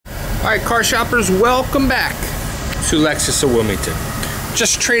Alright, car shoppers, welcome back to Lexus of Wilmington.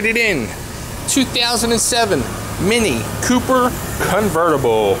 Just traded in 2007 Mini Cooper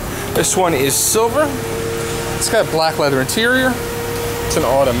Convertible. This one is silver. It's got black leather interior. It's an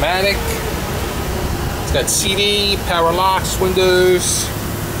automatic. It's got CD, power locks, windows.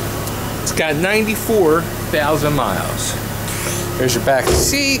 It's got 94,000 miles. There's your back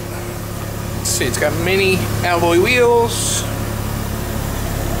seat. Let's see, it's got mini alloy wheels.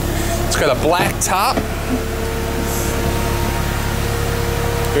 It's got a black top.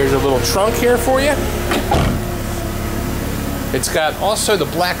 There's a little trunk here for you. It's got also the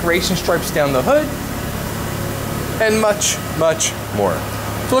black racing stripes down the hood. And much, much more.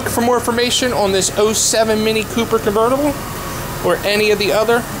 If you're looking for more information on this 07 Mini Cooper Convertible or any of the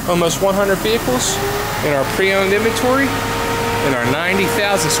other almost 100 vehicles in our pre-owned inventory, in our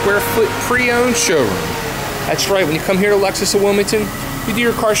 90,000 square foot pre-owned showroom. That's right, when you come here to Lexus of Wilmington, you do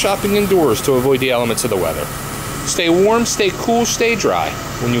your car shopping indoors to avoid the elements of the weather. Stay warm, stay cool, stay dry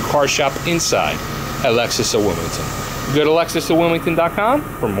when you car shop inside at Lexus of Wilmington. Go to lexusofwilmington.com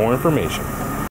for more information.